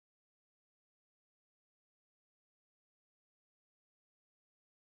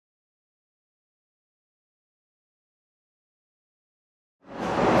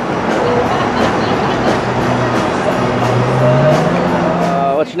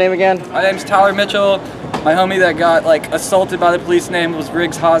What's your name again? My name's Tyler Mitchell. My homie that got like assaulted by the police name was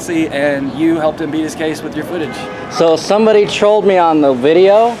Riggs Hossey, and you helped him beat his case with your footage. So somebody trolled me on the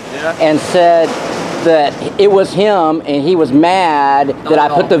video and said that it was him and he was mad that I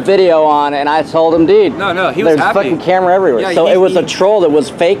put the video on, and I told him, dude, no, he was there's happy. fucking camera everywhere. Yeah, so it was a troll that was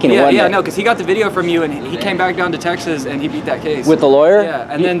faking it, wasn't it? No, because he got the video from you and he came back down to Texas and he beat that case. With the lawyer?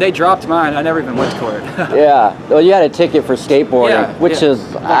 Yeah, and then they dropped mine. I never even went to court. Yeah, well, you had a ticket for skateboarding, which is,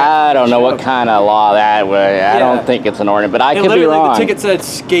 I don't know what kind of law that was. I don't think it's an ordinance, but I could be wrong. The ticket said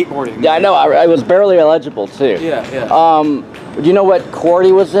skateboarding. Yeah, I know. I was barely illegible too. Do you know what court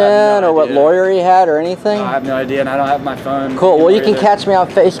he was in, or what lawyer he had, or anything? I have no idea, and I don't have my phone. Cool. Well, you can catch me on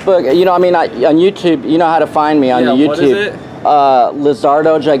Facebook. You know, I mean, on YouTube. You know how to find me on YouTube. What is it?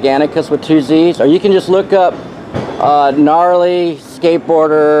 Lizardo Giganticus with 2 Z's. Or you can just look up gnarly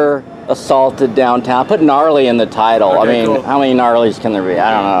skateboarder assaulted downtown. Put gnarly in the title. Okay, I mean, how many gnarlies can there be? I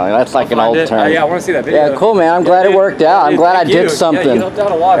don't know. That's like an old term. Yeah, I want to see that video. Yeah, cool, man. I'm glad it worked out. I'm glad I did something. Yeah, you helped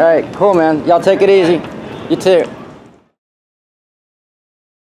out a lot. All right, cool, man. Y'all take it easy. You too.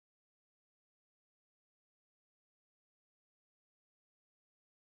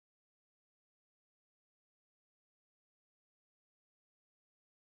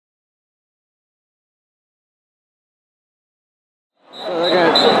 So they're going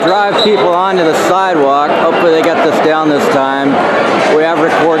to drive people onto the sidewalk. Hopefully they got this down this time. We have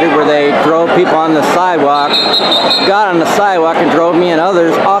recorded where they drove people on the sidewalk, got on the sidewalk and drove me and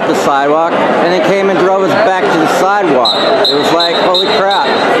others off the sidewalk, and then came and drove us back to the sidewalk. It was like, holy crap.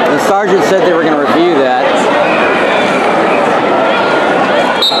 The sergeant said they were going to review that.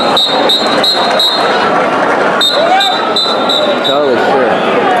 Totally sure.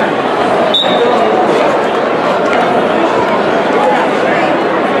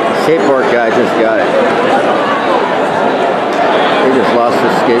 Skateboard guy just got it. He just lost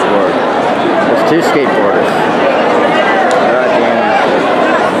his skateboard. There's 2 skateboarders.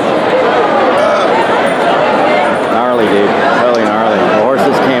 Gnarly, dude. Totally gnarly. The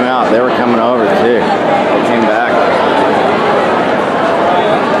horses came out. They were coming over too. They came back.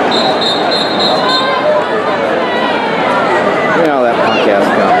 You know that punk ass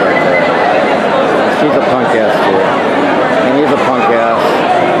cop right there. She's a punk ass too. And he's a punk ass.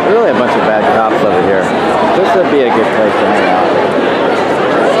 Really a bunch of bad cops over here. This would be a good place to hang out.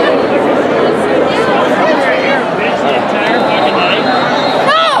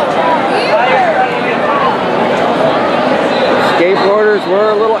 Skateboarders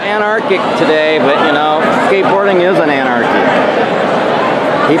were a little anarchic today, but you know, skateboarding is an anarchy.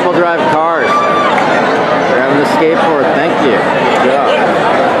 People drive cars. They're having a skateboard. Thank you. Good job.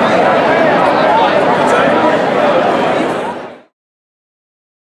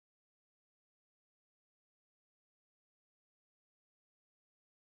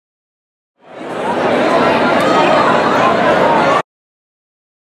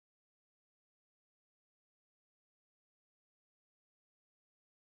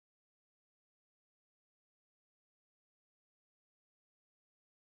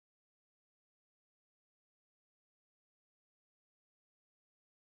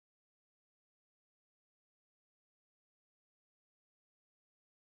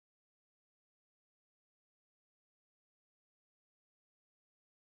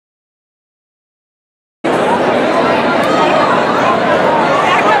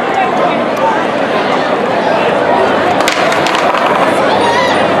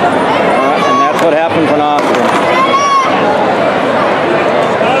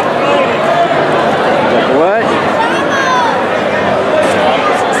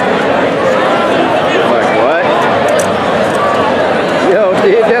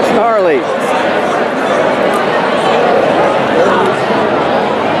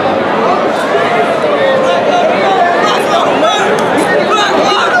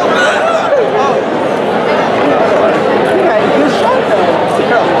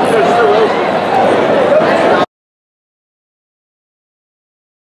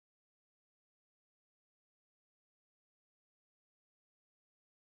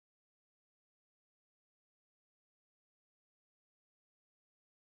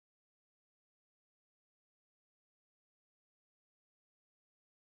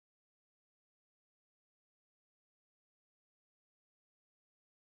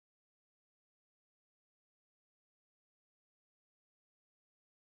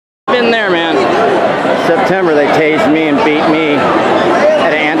 Been there, man. September, they tased me and beat me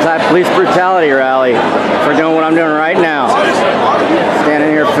at an anti-police brutality rally for doing what I'm doing right now.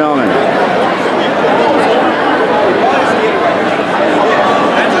 Standing here filming.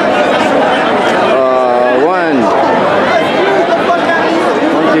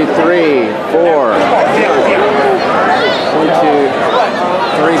 One 2, 3, 4. 1, 2,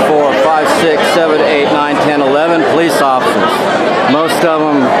 3, 4, 5, 6, 7, 8, 9, 10, 11 police officers. Most of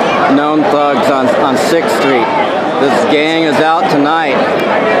them known thugs on 6th Street. This gang is out tonight.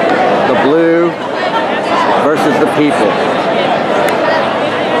 The blue versus the people.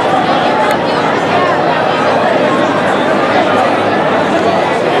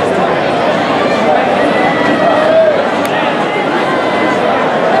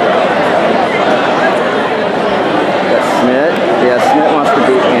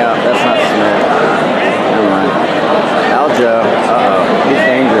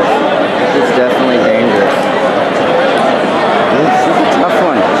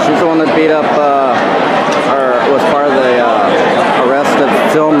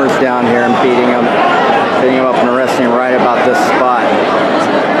 Down here and beating him up and arresting him right about this spot.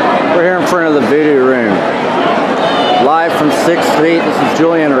 We're here in front of the Voodoo Room. Live from 6th Street, this is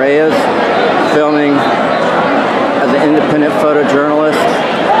Julian Reyes filming as an independent photojournalist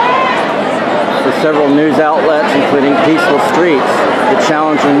for several news outlets including Peaceful Streets, the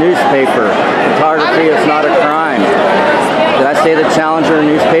Challenger newspaper. Photography is not a crime. Did I say the Challenger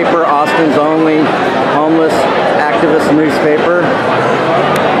newspaper, Austin's only homeless activist newspaper?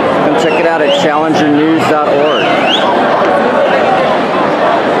 Come check it out at challengernews.org.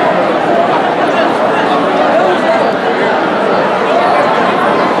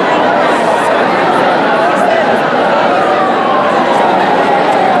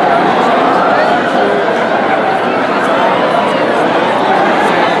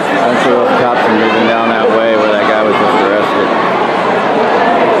 Bunch of those cops are moving down that way where that guy was just arrested.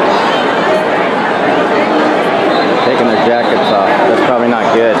 Taking their jackets off. That's probably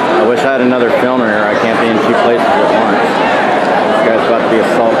not good. I wish I had another filmer here. I can't be in 2 places at once. This guy's about to be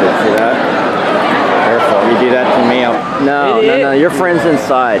assaulted. See that? Careful. You do that to me, I'll... No. Your friend's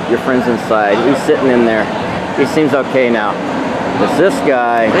inside. Your friend's inside. He's sitting in there. He seems okay now. It's this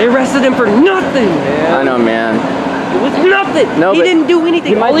guy. They arrested him for nothing, man. I know, man. It was nothing. No, he didn't do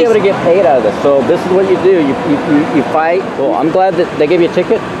anything. You might be able to get paid out of this. So this is what you do. You fight. Well, I'm glad that they gave you a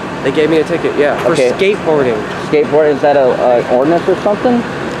ticket. They gave me a ticket, yeah, for skateboarding. Skateboarding, is that an ordinance or something?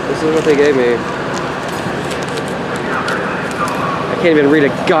 This is what they gave me. I can't even read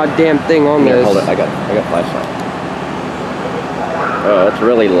a goddamn thing on this. Hold it, I got flashlight. Oh, it's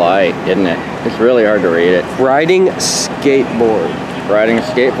really light, isn't it? It's really hard to read it. Riding skateboard. Riding a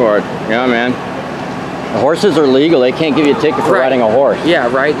skateboard, yeah, man. The horses are legal. They can't give you a ticket for riding a horse. Yeah,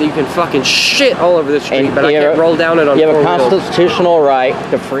 right. You can fucking shit all over the street, but I can't roll down it on 4 wheels. You have a constitutional right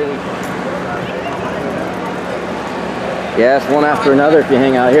to freely... Yeah, it's one after another if you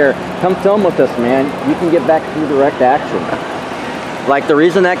hang out here. Come film with us, man. You can get back to direct action. Like the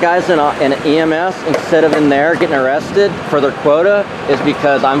reason that guy's in EMS instead of in there getting arrested for their quota is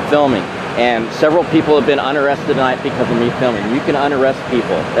because I'm filming. And several people have been unarrested tonight because of me filming. You can unarrest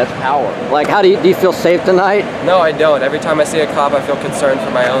people. That's power. Like, do you feel safe tonight? No, I don't. Every time I see a cop, I feel concerned for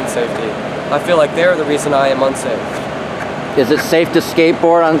my own safety. I feel like they're the reason I am unsafe. Is it safe to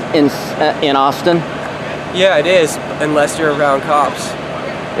skateboard in Austin? Yeah, it is, unless you're around cops.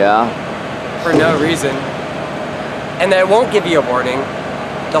 Yeah? For no reason. And they won't give you a warning.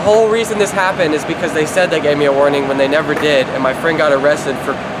 The whole reason this happened is because they said they gave me a warning when they never did, and my friend got arrested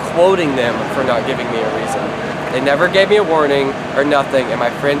for quoting them for not giving me a reason. They never gave me a warning or nothing, and my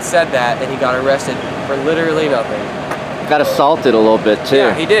friend said that, and he got arrested for literally nothing. Got assaulted a little bit too.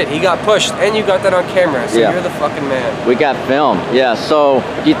 Yeah, he did. He got pushed, and you got that on camera, so you're the fucking man. We got filmed. Yeah, so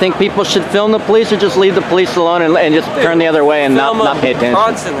do you think people should film the police or just leave the police alone and just turn the other way and not pay attention?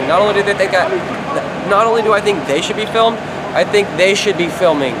 Constantly. Not only do I think they should be filmed, I think they should be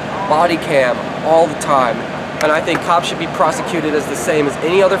filming body cam all the time. And I think cops should be prosecuted as the same as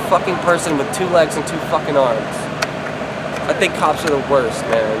any other fucking person with 2 legs and 2 fucking arms. I think cops are the worst,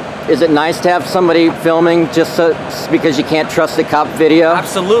 man. Is it nice to have somebody filming just because you can't trust the cop video?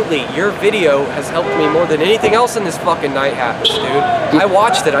 Absolutely. Your video has helped me more than anything else in this fucking night happens, dude. I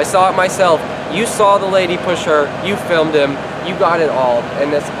watched it. I saw it myself. You saw the lady push her. You filmed him. You got it all.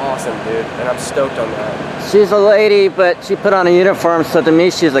 And that's awesome, dude. And I'm stoked on that. She's a lady, but she put on a uniform, so to me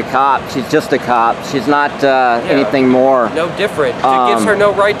she's a cop. She's just a cop. She's not anything more. No different. It gives her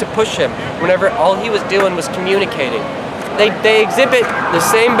no right to push him whenever all he was doing was communicating. They exhibit the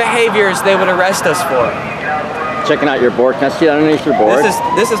same behaviors they would arrest us for. Checking out your board. Can I see underneath your board?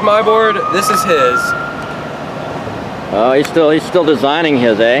 This is my board. This is his. Oh, he's still designing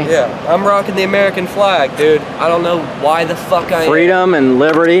his, eh? Yeah, I'm rocking the American flag, dude. I don't know why the fuck I am. Freedom and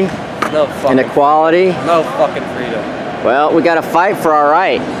liberty. No fucking and equality. No fucking freedom. Well, we got to fight for our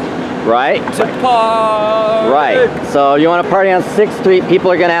right. right? To party. Right. So you want to party on 6th Street,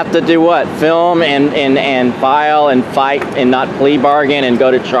 people are going to have to do what? Film and file and fight and not plea bargain and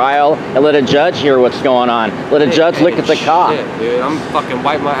go to trial and let a judge hear what's going on. Let a judge look at the cop. Shit, dude. I'm fucking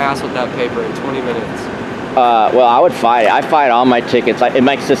wipe my ass with that paper in 20 minutes. Well, I would fight. I fight all my tickets. It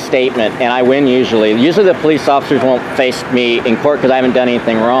makes a statement, and I win usually. Usually the police officers won't face me in court because I haven't done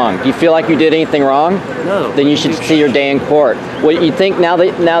anything wrong. Do you feel like you did anything wrong? No. Then you should see your day in court. What you think now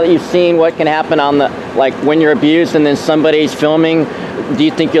that you've seen what can happen on the, like when you're abused and then somebody's filming, do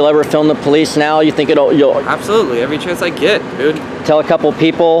you think you'll ever film the police now? You think you'll Absolutely, every chance I get, dude. Tell a couple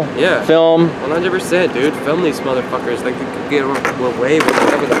people? Yeah. Film? 100%, dude. Film these motherfuckers. They could get away with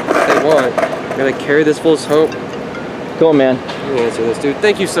whatever the fuck they want. I'm gonna carry this fool's home. Cool, man. Let me answer this, dude.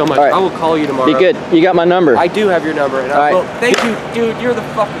 Thank you so much. Right. I will call you tomorrow. Be good. You got my number. I do have your number. And All will. right. Thank you, dude. You're the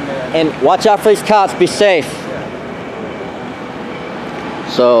fucking man. And watch out for these cops. Be safe. Yeah.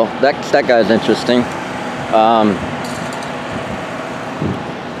 So that guy's interesting.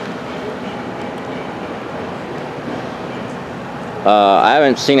 I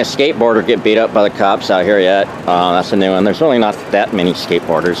haven't seen a skateboarder get beat up by the cops out here yet. That's a new one. There's really not that many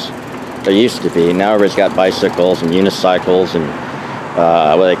skateboarders. There used to be. Now everybody's got bicycles and unicycles and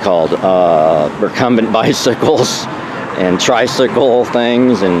what are they called? Recumbent bicycles and tricycle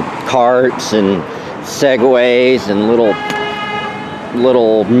things and carts and segways and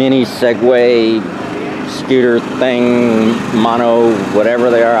little mini segway scooter thing, mono,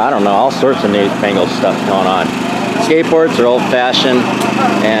 whatever they are. I don't know. All sorts of newfangled stuff going on. Skateboards are old-fashioned,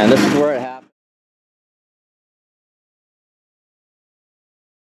 and this is where it happens.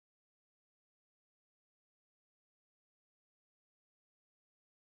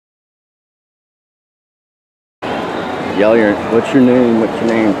 Yell what's your name? What's your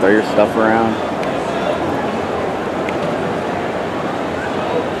name? Throw your stuff around.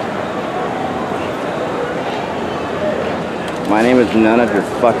 My name is none of your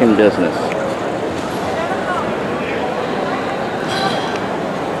fucking business.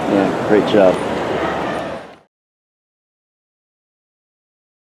 Yeah, great job.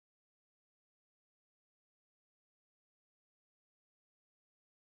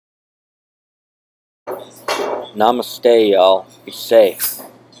 Namaste, y'all. Be safe.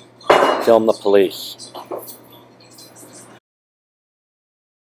 Film the police.